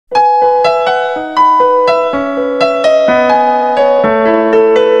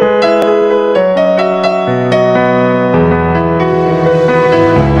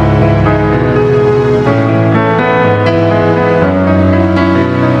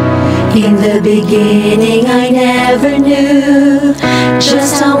the beginning I never knew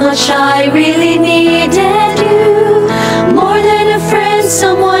just how much I really needed you. More than a friend,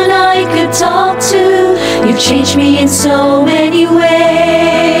 someone I could talk to. You've changed me in so many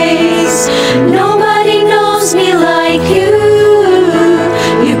ways. Nobody knows me like you.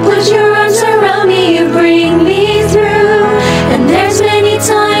 You put your arms around me, you bring me through. And there's many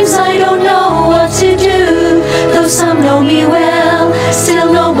times I don't know what to do. Though some know me well,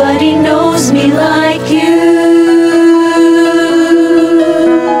 still nobody knows me like you.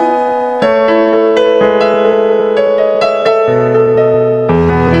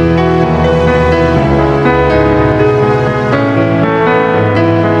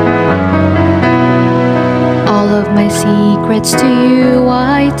 Secrets to you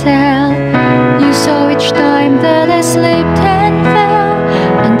I tell. You saw each time that I slipped and fell.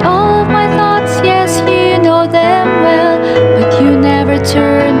 And all of my thoughts, yes, you know them well. But you never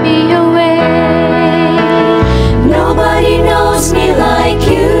turned me away. Nobody knows me like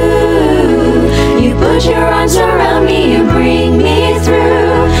you. You put your arms around me, you bring me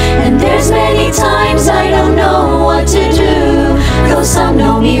through. And there's many times I don't know what to do. Though some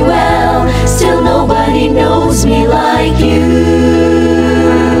know me well, still nobody knows me like you.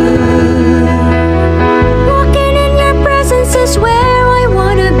 Walking in your presence is where I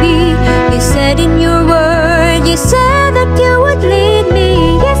wanna be. You said in your word, you said that you would lead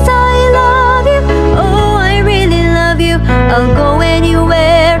me. Yes, I love you, oh, I really love you. I'll go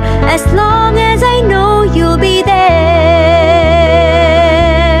anywhere as long as I know you'll be there.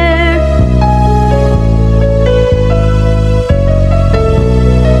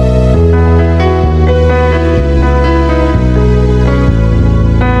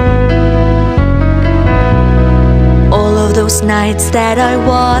 Those nights that I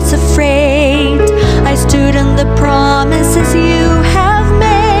was afraid, I stood on the promises you have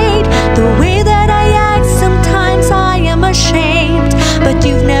made. The way that I act, sometimes I am ashamed, but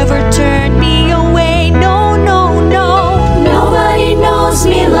you've never turned me away. No, no, no. Nobody knows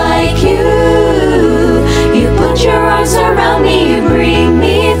me like you. You put your arms around me, you bring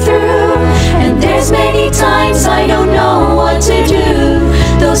me through. And there's many times I don't know what to do.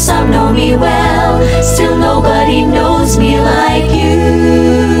 Though some know me well, still nobody knows me like you.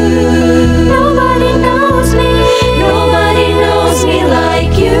 Nobody knows me. Nobody knows me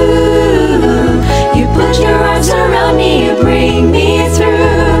like you. You put your arms around me, you bring me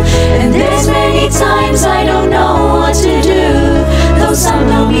through. And there's many times I don't know what to do. Though some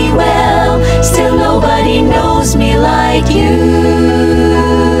know me well, still nobody knows me like you.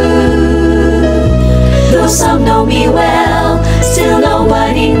 Though some know me well, still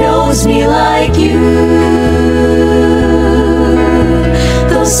nobody knows me like you.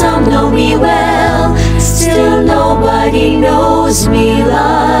 Though some know me well, still nobody knows me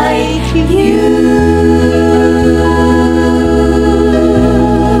like you.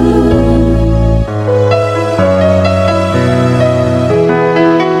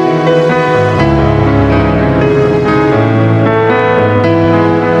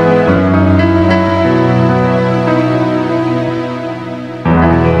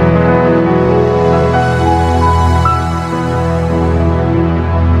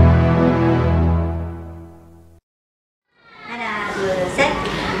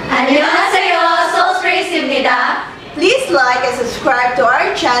 Please like and subscribe to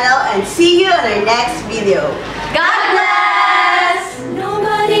our channel and see you on our next video. God bless!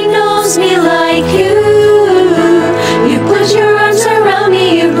 Nobody knows me like you. You put your